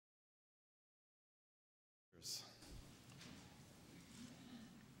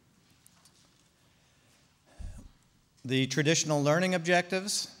the traditional learning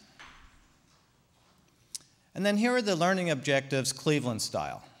objectives. And then here are the learning objectives Cleveland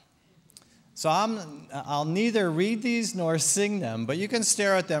style. So I'll neither read these nor sing them, but you can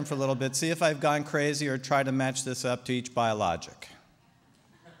stare at them for a little bit, see if I've gone crazy or try to match this up to each biologic.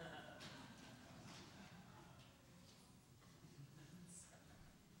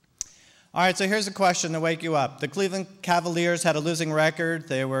 All right, so here's a question to wake you up. The Cleveland Cavaliers had a losing record.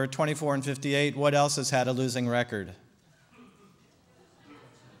 They were 24-58. What else has had a losing record?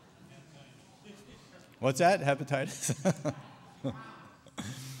 What's that? Hepatitis? All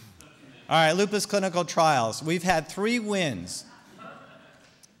right, lupus clinical trials. We've had 3 wins.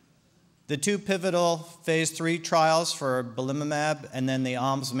 The 2 pivotal phase 3 trials for belimumab and then the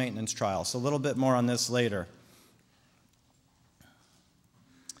ALMS maintenance trial. So a little bit more on this later.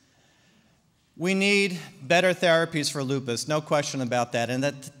 We need better therapies for lupus, no question about that. And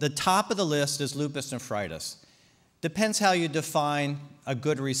at the top of the list is lupus nephritis. Depends how you define a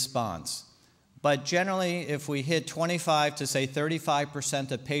good response. But generally, if we hit 25 to say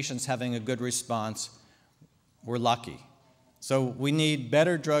 35% of patients having a good response, we're lucky. So we need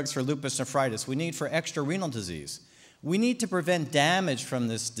better drugs for lupus nephritis. We need for extrarenal disease. We need to prevent damage from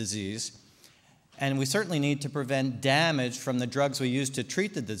this disease. And we certainly need to prevent damage from the drugs we use to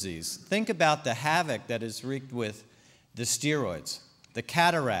treat the disease. Think about the havoc that is wreaked with the steroids, the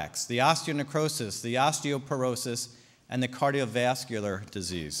cataracts, the osteonecrosis, the osteoporosis, and the cardiovascular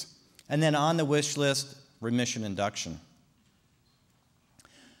disease. And then on the wish list, remission induction.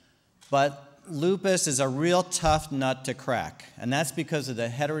 But lupus is a real tough nut to crack, and that's because of the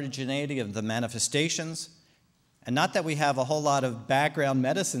heterogeneity of the manifestations. And not that we have a whole lot of background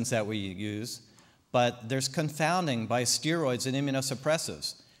medicines that we use, but there's confounding by steroids and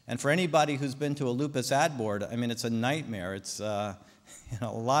immunosuppressives. And for anybody who's been to a lupus ad board, I mean, it's a nightmare. It's a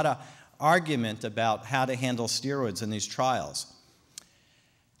lot of argument about how to handle steroids in these trials.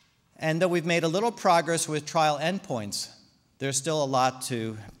 And though we've made a little progress with trial endpoints, there's still a lot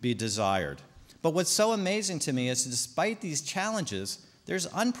to be desired. But what's so amazing to me is despite these challenges, there's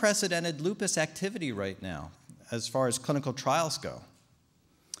unprecedented lupus activity right now as far as clinical trials go.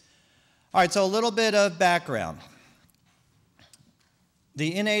 All right, so a little bit of background.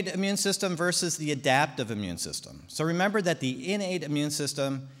 The innate immune system versus the adaptive immune system. So remember that the innate immune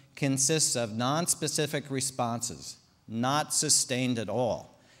system consists of nonspecific responses, not sustained at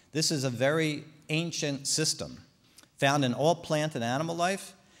all. This is a very ancient system found in all plant and animal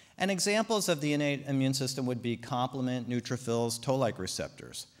life, and examples of the innate immune system would be complement, neutrophils, toll-like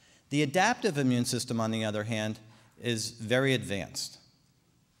receptors. The adaptive immune system, on the other hand, is very advanced.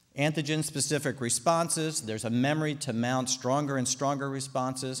 Antigen-specific responses, there's a memory to mount stronger and stronger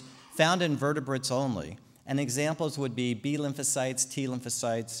responses, found in vertebrates only, and examples would be B lymphocytes, T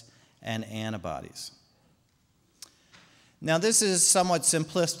lymphocytes, and antibodies. Now, this is somewhat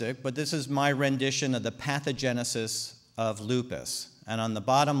simplistic, but this is my rendition of the pathogenesis of lupus. And on the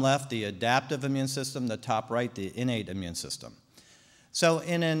bottom left, the adaptive immune system, the top right, the innate immune system. So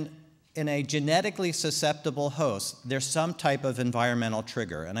in a genetically susceptible host, there's some type of environmental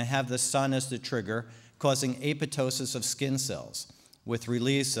trigger. And I have the sun as the trigger, causing apoptosis of skin cells with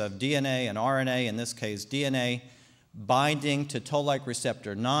release of DNA and RNA, in this case DNA, binding to toll-like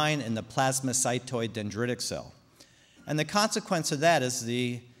receptor 9 in the plasmacytoid dendritic cell. And the consequence of that is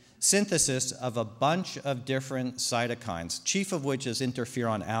the synthesis of a bunch of different cytokines, chief of which is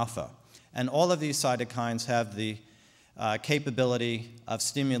interferon alpha. And all of these cytokines have the capability of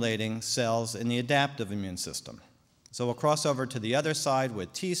stimulating cells in the adaptive immune system. So we'll cross over to the other side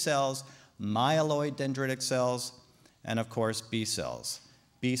with T cells, myeloid dendritic cells, and of course B cells.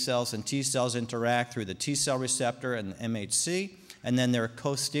 B cells and T cells interact through the T cell receptor and MHC, and then there are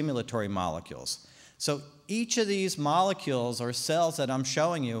co-stimulatory molecules. So each of these molecules or cells that I'm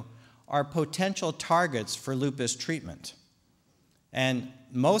showing you are potential targets for lupus treatment. And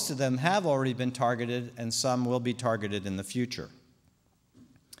most of them have already been targeted, and some will be targeted in the future.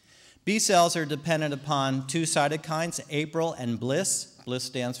 B cells are dependent upon 2 cytokines, APRIL and BLyS. BLyS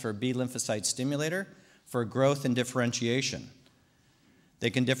stands for B lymphocyte stimulator, for growth and differentiation. They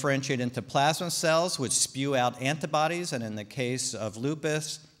can differentiate into plasma cells, which spew out antibodies, and in the case of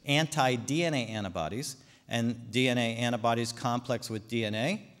lupus, anti-DNA antibodies, and DNA antibodies complex with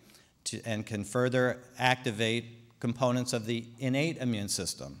DNA and can further activate components of the innate immune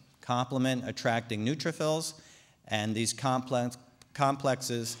system, complement attracting neutrophils, and these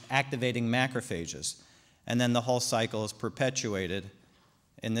complexes activating macrophages. And then the whole cycle is perpetuated,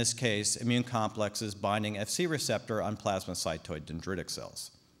 in this case, immune complexes binding Fc receptor on plasmacytoid dendritic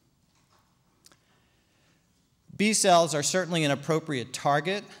cells. B cells are certainly an appropriate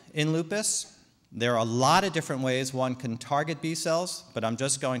target in lupus. There are a lot of different ways one can target B cells, but I'm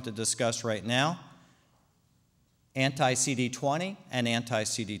just going to discuss right now anti-CD20 and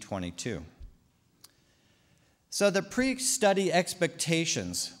anti-CD22. So the pre-study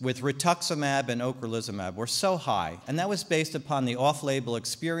expectations with rituximab and ocrelizumab were so high, and that was based upon the off-label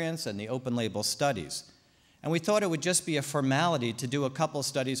experience and the open-label studies. And we thought it would just be a formality to do a couple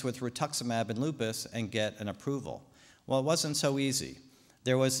studies with rituximab and lupus and get an approval. Well, it wasn't so easy.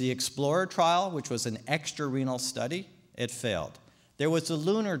 There was the Explorer trial, which was an extrarenal study. It failed. There was the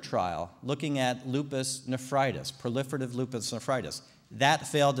Lunar trial looking at lupus nephritis, proliferative lupus nephritis. That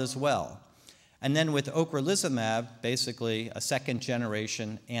failed as well. And then with ocrelizumab, basically a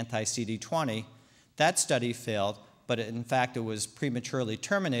second-generation anti-CD20, that study failed, but in fact it was prematurely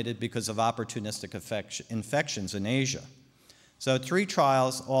terminated because of opportunistic infections in Asia. So 3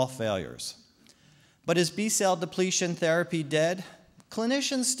 trials, all failures. But is B-cell depletion therapy dead?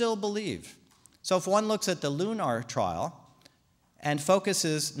 Clinicians still believe. So if one looks at the Lunar trial and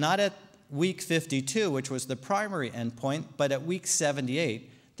focuses not at week 52, which was the primary endpoint, but at week 78,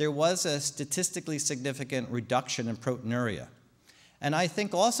 there was a statistically significant reduction in proteinuria. And I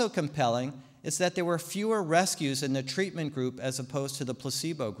think also compelling is that there were fewer rescues in the treatment group as opposed to the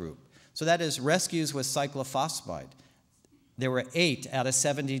placebo group. So that is rescues with cyclophosphamide. There were 8 out of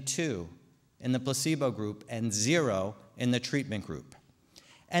 72 in the placebo group and 0 in the treatment group.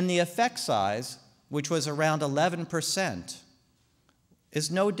 And the effect size, which was around 11%,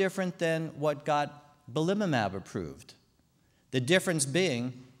 is no different than what got belimumab approved. The difference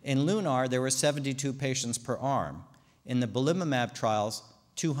being, in Lunar, there were 72 patients per arm. In the belimumab trials,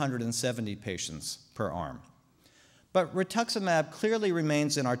 270 patients per arm. But rituximab clearly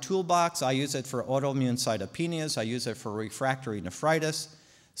remains in our toolbox. I use it for autoimmune cytopenias. I use it for refractory nephritis.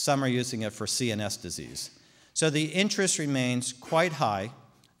 Some are using it for CNS disease. So the interest remains quite high.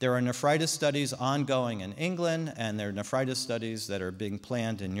 There are nephritis studies ongoing in England, and there are nephritis studies that are being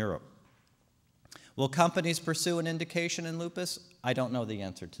planned in Europe. Will companies pursue an indication in lupus? I don't know the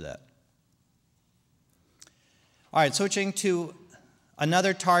answer to that. All right, switching to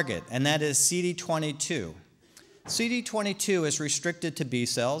another target, and that is CD22. CD22 is restricted to B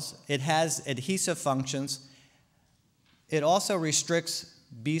cells. It has adhesive functions. It also restricts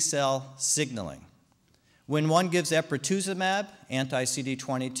B cell signaling. When one gives eprotuzumab,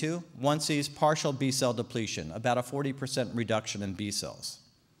 anti-CD22, one sees partial B cell depletion, about a 40% reduction in B cells.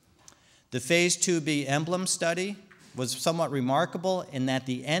 The phase 2b Emblem study was somewhat remarkable in that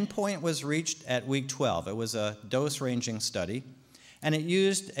the endpoint was reached at week 12. It was a dose-ranging study, and it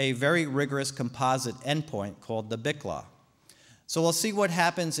used a very rigorous composite endpoint called the BICLA. So we'll see what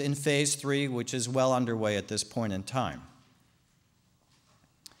happens in phase 3, which is well underway at this point in time.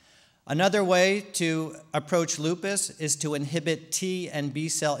 Another way to approach lupus is to inhibit T and B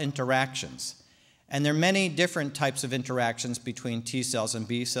cell interactions. And there are many different types of interactions between T cells and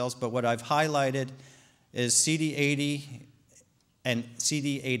B cells, but what I've highlighted is CD80 and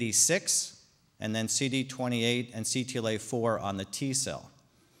CD86, and then CD28 and CTLA4 on the T cell.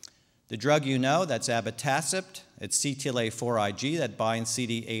 The drug you know, that's abatacept. It's CTLA4 Ig that binds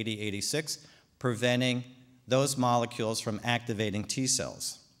CD80-86, preventing those molecules from activating T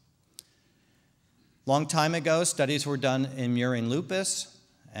cells. Long time ago, studies were done in murine lupus,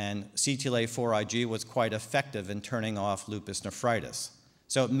 and CTLA4 Ig was quite effective in turning off lupus nephritis.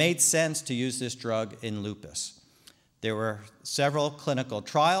 So it made sense to use this drug in lupus. There were several clinical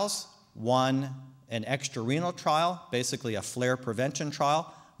trials, one an extrarenal trial, basically a flare prevention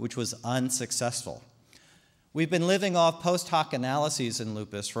trial, which was unsuccessful. We've been living off post hoc analyses in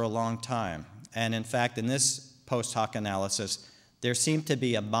lupus for a long time, and in fact, in this post hoc analysis, there seemed to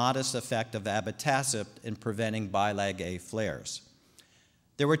be a modest effect of abatacept in preventing bilag A flares.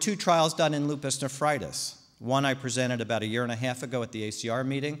 There were 2 trials done in lupus nephritis. One I presented about a year and a half ago at the ACR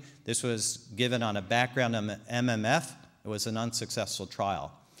meeting. This was given on a background of MMF. It was an unsuccessful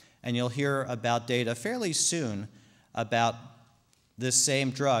trial. And you'll hear about data fairly soon about this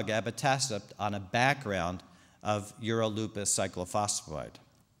same drug, abatacept, on a background of urolupus cyclophosphamide.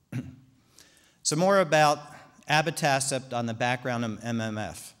 So more about abatacept on the background of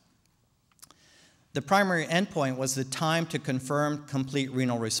MMF. The primary endpoint was the time to confirmed complete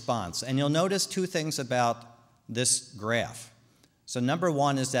renal response. And you'll notice 2 things about this graph. So number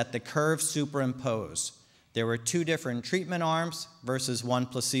 1 is that the curves superimpose. There were 2 different treatment arms versus 1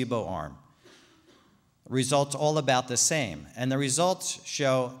 placebo arm. Results all about the same. And the results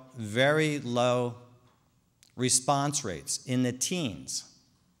show very low response rates in the teens.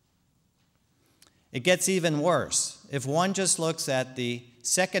 It gets even worse. If one just looks at the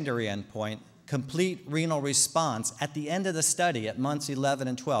secondary endpoint, complete renal response at the end of the study at months 11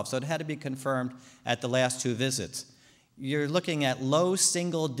 and 12. So it had to be confirmed at the last 2 visits. You're looking at low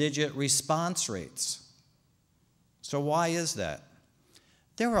single-digit response rates. So why is that?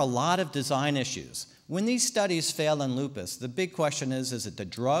 There are a lot of design issues. When these studies fail in lupus, the big question is it the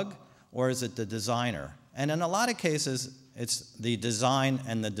drug or is it the designer? And in a lot of cases, it's the design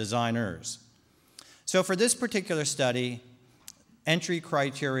and the designers. So for this particular study, entry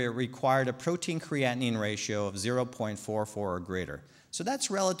criteria required a protein creatinine ratio of 0.44 or greater. So that's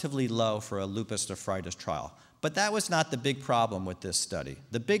relatively low for a lupus nephritis trial. But that was not the big problem with this study.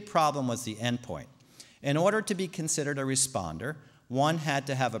 The big problem was the endpoint. In order to be considered a responder, one had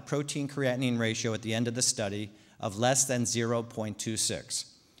to have a protein creatinine ratio at the end of the study of less than 0.26.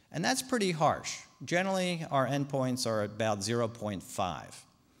 And that's pretty harsh. Generally, our endpoints are about 0.5.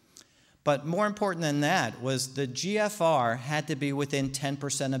 But more important than that was the GFR had to be within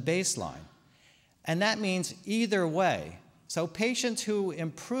 10% of baseline. And that means either way. So patients who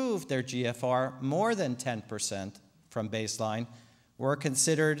improved their GFR more than 10% from baseline were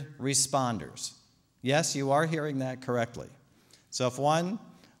considered responders. Yes, you are hearing that correctly. So if one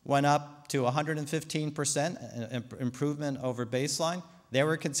went up to 115% improvement over baseline, they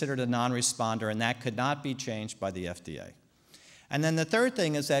were considered a non-responder, and that could not be changed by the FDA. And then the third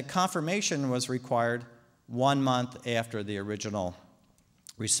thing is that confirmation was required 1 month after the original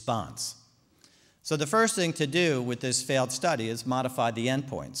response. So the first thing to do with this failed study is modify the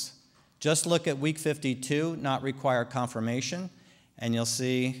endpoints. Just look at week 52, not require confirmation, and you'll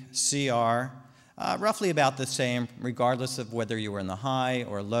see CR roughly about the same, regardless of whether you were in the high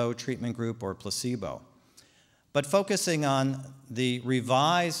or low treatment group or placebo. But focusing on the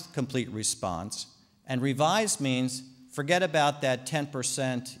revised complete response, and revised means forget about that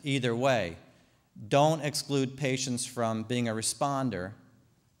 10% either way. Don't exclude patients from being a responder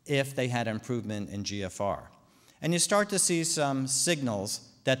if they had improvement in GFR. And you start to see some signals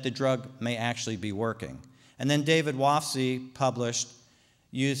that the drug may actually be working. And then David Wofsy published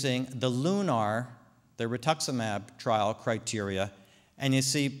using the LUNAR, the rituximab trial criteria, and you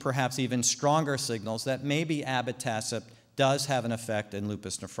see perhaps even stronger signals that maybe abatacept does have an effect in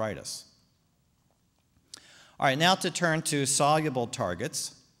lupus nephritis. All right, now to turn to soluble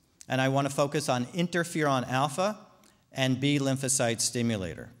targets, and I want to focus on interferon alpha and B lymphocyte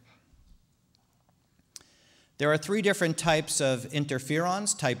stimulator. There are 3 different types of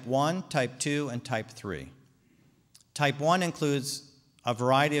interferons: type 1, type 2, and type 3. Type 1 includes a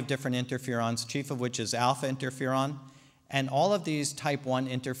variety of different interferons, chief of which is alpha interferon, and all of these type 1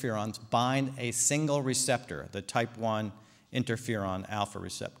 interferons bind a single receptor, the type 1 interferon alpha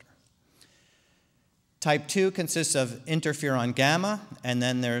receptor. Type 2 consists of interferon gamma, and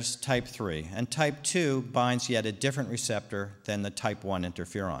then there's type 3. And type 2 binds yet a different receptor than the type 1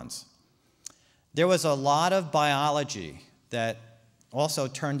 interferons. There was a lot of biology that also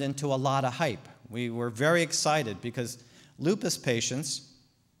turned into a lot of hype. We were very excited because lupus patients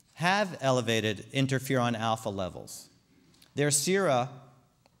have elevated interferon alpha levels. Their sera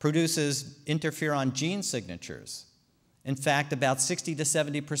produces interferon gene signatures. In fact, about 60 to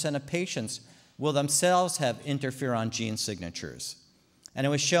 70% of patients will themselves have interferon gene signatures. And it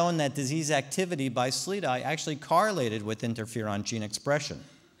was shown that disease activity by SLEDAI actually correlated with interferon gene expression.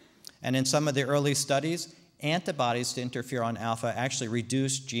 And in some of the early studies, antibodies to interferon alpha actually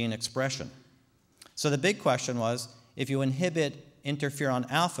reduced gene expression. So the big question was, if you inhibit interferon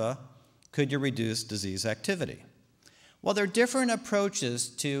alpha, could you reduce disease activity? Well, there are different approaches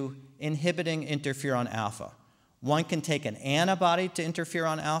to inhibiting interferon alpha. One can take an antibody to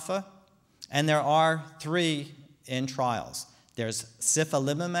interferon alpha, and there are 3 in trials. There's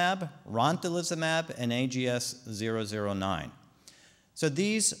sifalumab, rontelizumab, and AGS-009. So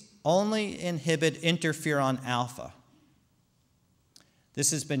these only inhibit interferon alpha.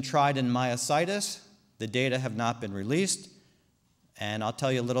 This has been tried in myositis. The data have not been released, and I'll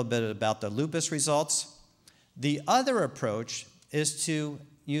tell you a little bit about the lupus results. The other approach is to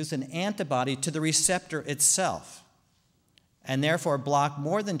use an antibody to the receptor itself, and therefore block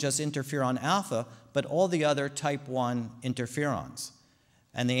more than just interferon alpha, but all the other type 1 interferons.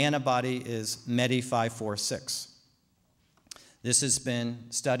 And the antibody is MEDI546. This has been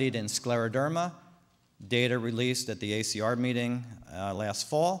studied in scleroderma, data released at the ACR meeting last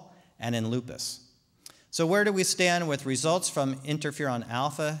fall, and in lupus. So where do we stand with results from interferon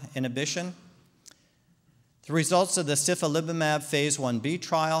alpha inhibition? The results of the sifalumab phase 1b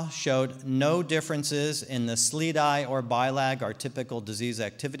trial showed no differences in the SLEDAI or BILAG, our typical disease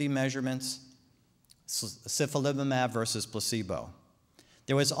activity measurements, sifalumab versus placebo.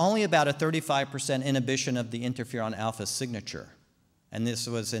 There was only about a 35% inhibition of the interferon alpha signature. and this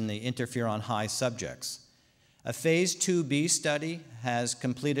was in the interferon high subjects. A phase 2b study has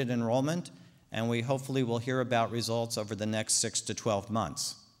completed enrollment, and we hopefully will hear about results over the next 6 to 12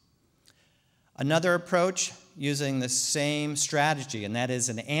 months. Another approach using the same strategy, and that is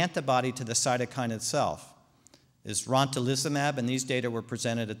an antibody to the cytokine itself, is rontelizumab, and these data were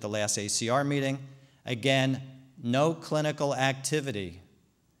presented at the last ACR meeting. Again, no clinical activity.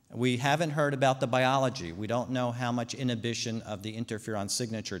 We haven't heard about the biology. We don't know how much inhibition of the interferon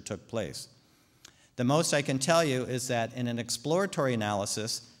signature took place. The most I can tell you is that in an exploratory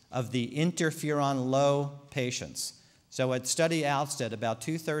analysis of the interferon low patients, so at study outset, about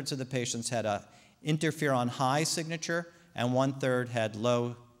 2/3 of the patients had a interferon high signature and 1/3 had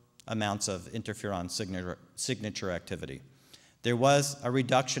low amounts of interferon signature activity. There was a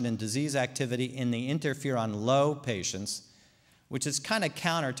reduction in disease activity in the interferon low patients, which is kind of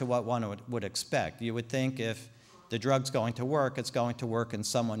counter to what one would expect. You would think if the drug's going to work, it's going to work in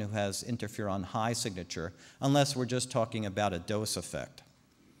someone who has interferon high signature, unless we're just talking about a dose effect.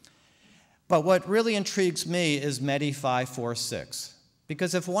 But what really intrigues me is MEDI546,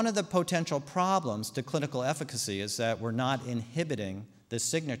 because if one of the potential problems to clinical efficacy is that we're not inhibiting the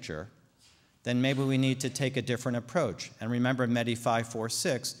signature, then maybe we need to take a different approach. And remember,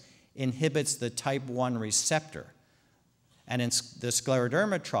 MEDI546 inhibits the type 1 receptor. And in the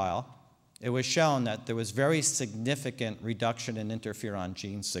scleroderma trial, it was shown that there was very significant reduction in interferon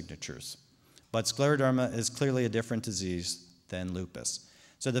gene signatures. But scleroderma is clearly a different disease than lupus.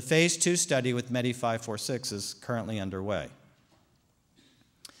 So the phase 2 study with MEDI546 is currently underway.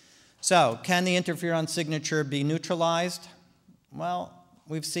 So can the interferon signature be neutralized? Well,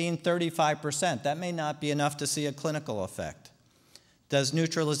 we've seen 35%. That may not be enough to see a clinical effect. Does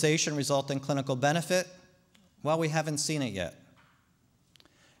neutralization result in clinical benefit? Well, we haven't seen it yet.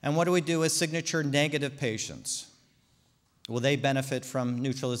 And what do we do with signature negative patients? Will they benefit from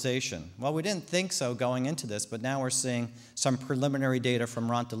neutralization? Well, we didn't think so going into this, but now we're seeing some preliminary data from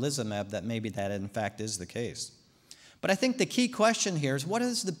rontelizumab that maybe that in fact is the case. But I think the key question here is, what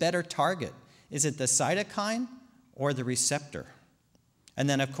is the better target? Is it the cytokine or the receptor? And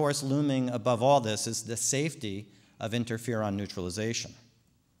then, of course, looming above all this is the safety of interferon neutralization.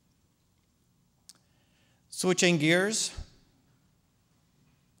 Switching gears,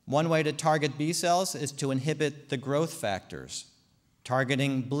 one way to target B cells is to inhibit the growth factors,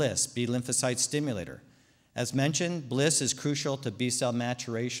 targeting BLyS, B lymphocyte stimulator. As mentioned, BLyS is crucial to B cell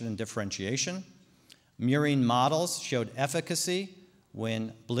maturation and differentiation. Murine models showed efficacy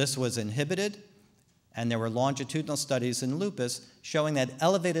when BLyS was inhibited, and there were longitudinal studies in lupus showing that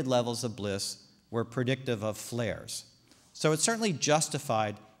elevated levels of BLyS were predictive of flares. So it's certainly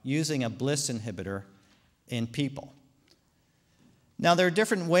justified using a BLyS inhibitor in people. Now, there are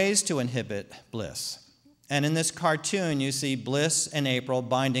different ways to inhibit BLyS. And in this cartoon, you see BLyS and APRIL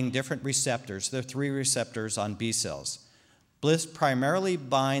binding different receptors. There are 3 receptors on B cells. BLyS primarily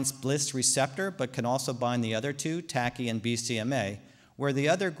binds BLyS receptor, but can also bind the other 2, TACI and BCMA, where the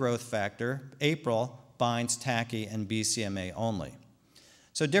other growth factor, APRIL, binds TACI and BCMA only.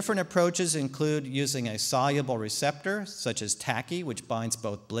 So different approaches include using a soluble receptor, such as TACI, which binds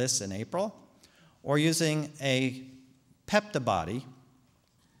both BLyS and APRIL, or using a peptibody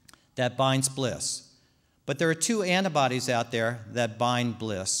that binds BLyS. But there are 2 antibodies out there that bind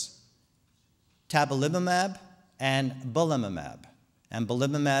BLyS, tabelimumab and belimumab. And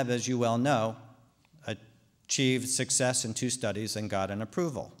belimumab, as you well know, achieved success in 2 studies and got an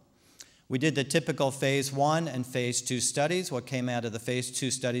approval. We did the typical phase 1 and phase 2 studies. What came out of the phase 2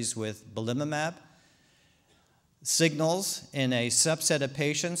 studies with belimumab? Signals in a subset of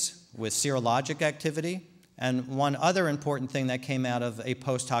patients with serologic activity. And one other important thing that came out of a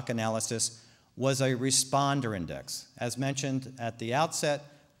post hoc analysis was a responder index. As mentioned at the outset,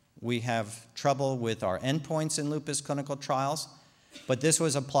 we have trouble with our endpoints in lupus clinical trials, but this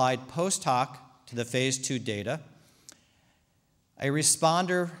was applied post hoc to the phase 2 data. A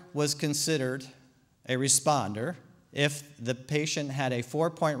responder was considered a responder if the patient had a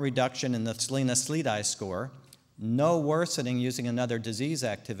 4-point reduction in the Selena-SLEDAI score, no worsening using another disease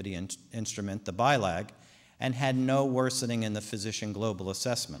activity instrument, the BILAG, and had no worsening in the physician global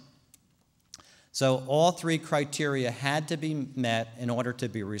assessment. So all 3 criteria had to be met in order to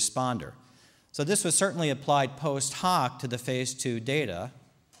be a responder. So this was certainly applied post hoc to the phase 2 data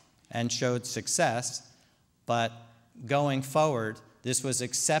and showed success, but going forward, this was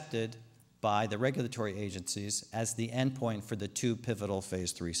accepted by the regulatory agencies as the endpoint for the 2 pivotal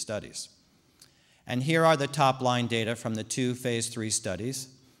phase 3 studies. And here are the top-line data from the 2 phase 3 studies.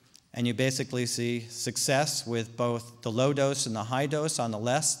 And you basically see success with both the low dose and the high dose on the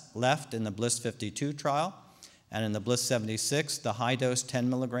left in the BLyS 52 trial, And in the Bliss 76, the high dose, 10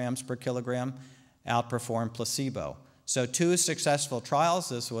 milligrams per kilogram, outperformed placebo. So 2 successful trials.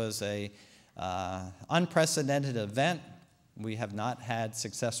 This was an unprecedented event. We have not had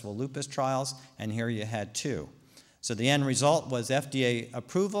successful lupus trials, and here you had 2. So the end result was FDA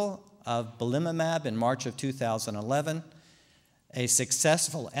approval of belimumab in March of 2011, a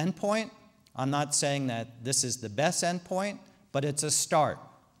successful endpoint. I'm not saying that this is the best endpoint, but it's a start.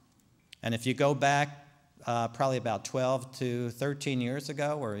 And if you go back probably about 12 to 13 years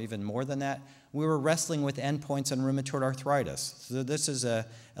ago, or even more than that, we were wrestling with endpoints in rheumatoid arthritis. So this is at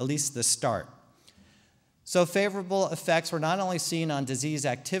least the start. So favorable effects were not only seen on disease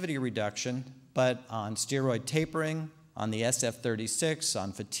activity reduction, but on steroid tapering, on the SF-36,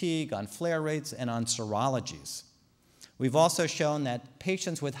 on fatigue, on flare rates, and on serologies. We've also shown that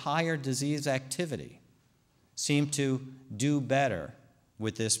patients with higher disease activity seem to do better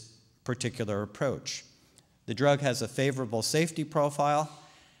with this particular approach. The drug has a favorable safety profile.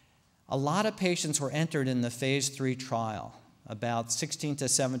 A lot of patients were entered in the phase 3 trial, about 1,600 to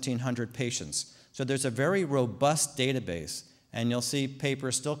 1,700 patients. So there's a very robust database, and you'll see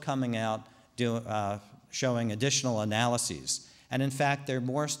papers still coming out showing additional analyses. And in fact, there are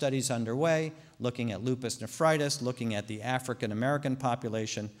more studies underway looking at lupus nephritis, looking at the African American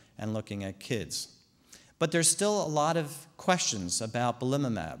population, and looking at kids. But there's still a lot of questions about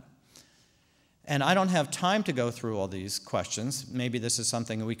belimumab. And I don't have time to go through all these questions. Maybe this is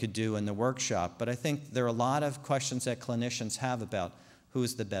something we could do in the workshop, but I think there are a lot of questions that clinicians have about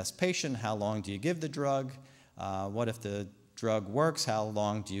who's the best patient, how long do you give the drug, what if the drug works, how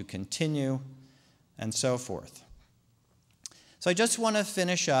long do you continue, and so forth. So I just want to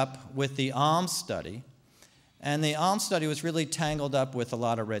finish up with the ALMS study. And the ALMS study was really tangled up with a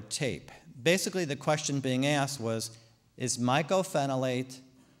lot of red tape. Basically, the question being asked was, is mycophenolate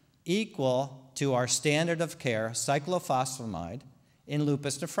equal to our standard of care, cyclophosphamide, in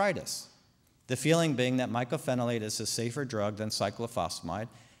lupus nephritis? The feeling being that mycophenolate is a safer drug than cyclophosphamide,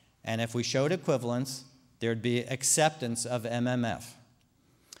 and if we showed equivalence, there'd be acceptance of MMF.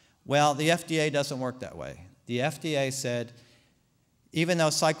 Well, the FDA doesn't work that way. The FDA said, even though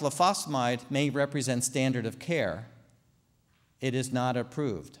cyclophosphamide may represent standard of care, it is not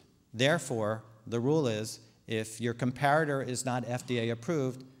approved. Therefore, the rule is, if your comparator is not FDA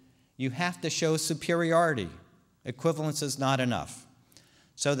approved, you have to show superiority. Equivalence is not enough.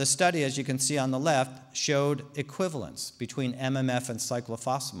 So the study, as you can see on the left, showed equivalence between MMF and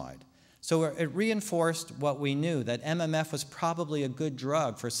cyclophosphamide. So it reinforced what we knew, that MMF was probably a good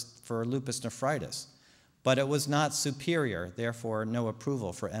drug for lupus nephritis, but it was not superior, therefore no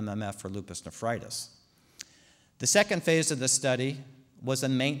approval for MMF for lupus nephritis. The second phase of the study was a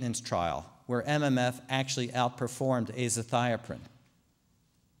maintenance trial where MMF actually outperformed azathioprine.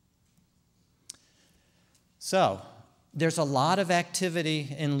 So there's a lot of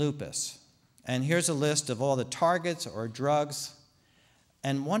activity in lupus, and here's a list of all the targets or drugs.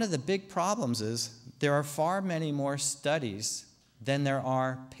 And one of the big problems is there are far many more studies than there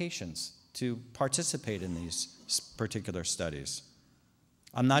are patients to participate in these particular studies.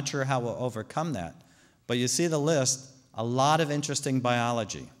 I'm not sure how we'll overcome that, but you see the list, a lot of interesting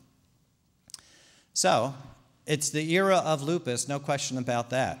biology. So it's the era of lupus, no question about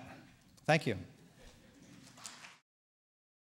that. Thank you.